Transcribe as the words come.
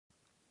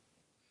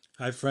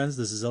Hi friends,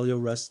 this is Elio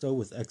Resto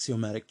with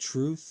Axiomatic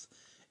Truth,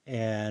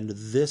 and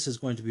this is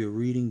going to be a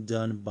reading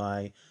done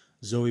by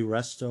Zoe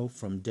Resto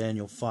from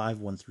Daniel 5,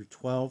 1 through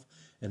 12,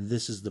 and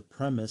this is the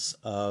premise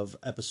of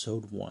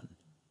episode 1.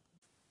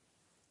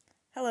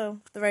 Hello,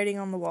 the writing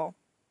on the wall.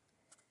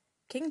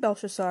 King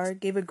Belshazzar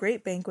gave a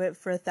great banquet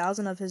for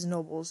 1,000 of his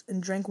nobles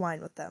and drank wine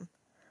with them.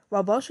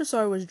 While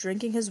Belshazzar was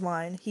drinking his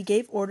wine, he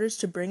gave orders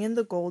to bring in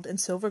the gold and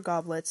silver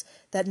goblets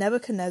that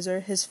Nebuchadnezzar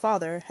his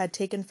father had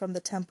taken from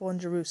the temple in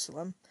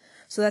Jerusalem,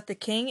 so that the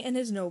king and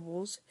his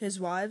nobles, his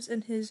wives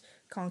and his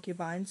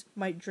concubines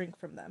might drink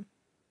from them.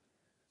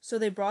 So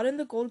they brought in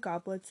the gold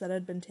goblets that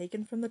had been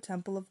taken from the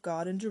temple of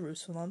God in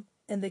Jerusalem,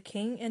 and the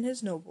king and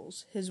his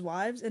nobles, his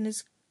wives and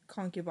his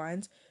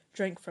concubines,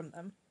 drank from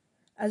them.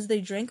 As they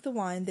drank the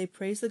wine, they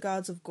praised the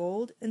gods of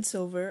gold and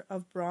silver,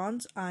 of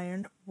bronze,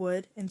 iron,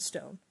 wood, and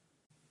stone.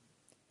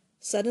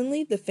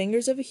 Suddenly the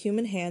fingers of a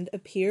human hand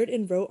appeared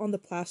and wrote on the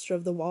plaster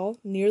of the wall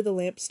near the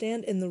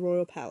lampstand in the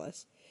royal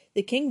palace.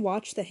 The king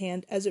watched the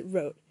hand as it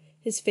wrote.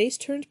 His face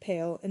turned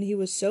pale, and he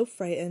was so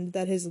frightened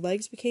that his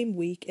legs became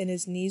weak and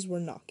his knees were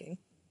knocking.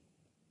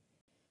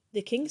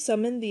 The king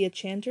summoned the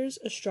enchanters,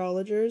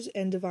 astrologers,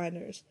 and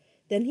diviners.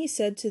 Then he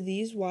said to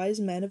these wise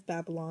men of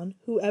Babylon,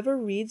 "Whoever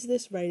reads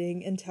this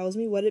writing and tells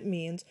me what it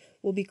means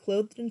will be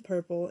clothed in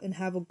purple and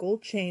have a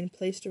gold chain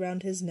placed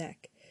around his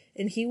neck,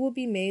 and he will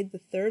be made the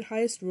third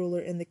highest ruler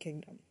in the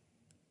kingdom."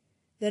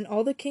 Then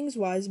all the king's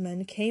wise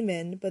men came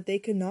in, but they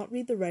could not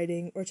read the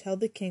writing or tell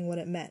the king what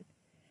it meant.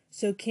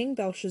 So King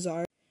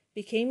Belshazzar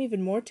became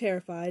even more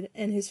terrified,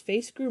 and his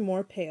face grew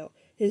more pale.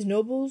 His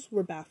nobles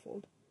were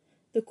baffled.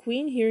 The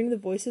queen, hearing the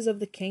voices of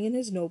the king and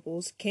his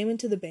nobles, came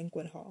into the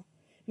banquet hall.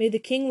 "May the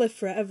king live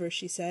forever,"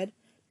 she said.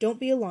 "Don't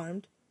be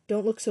alarmed.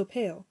 Don't look so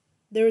pale.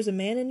 There is a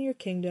man in your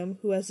kingdom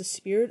who has the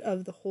spirit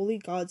of the holy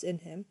gods in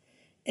him,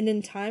 and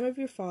in time of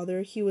your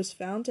father he was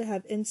found to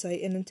have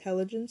insight and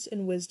intelligence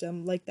and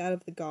wisdom like that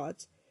of the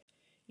gods.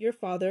 Your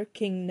father,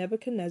 King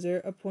Nebuchadnezzar,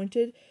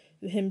 appointed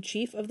him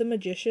chief of the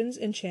magicians,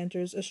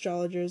 enchanters,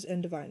 astrologers,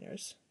 and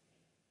diviners.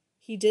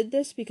 He did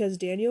this because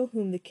Daniel,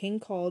 whom the king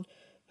called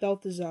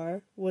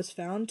Belteshazzar, was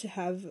found to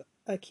have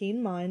a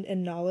keen mind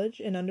and knowledge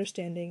and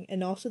understanding,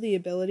 and also the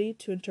ability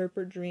to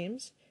interpret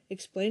dreams,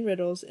 explain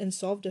riddles, and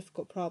solve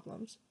difficult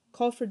problems.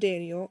 Call for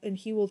Daniel, and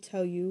he will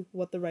tell you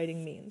what the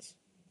writing means."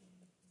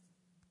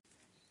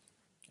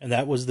 And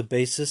that was the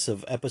basis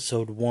of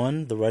episode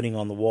 1, The Writing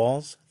on the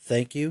Walls.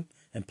 Thank you,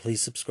 and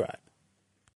please subscribe.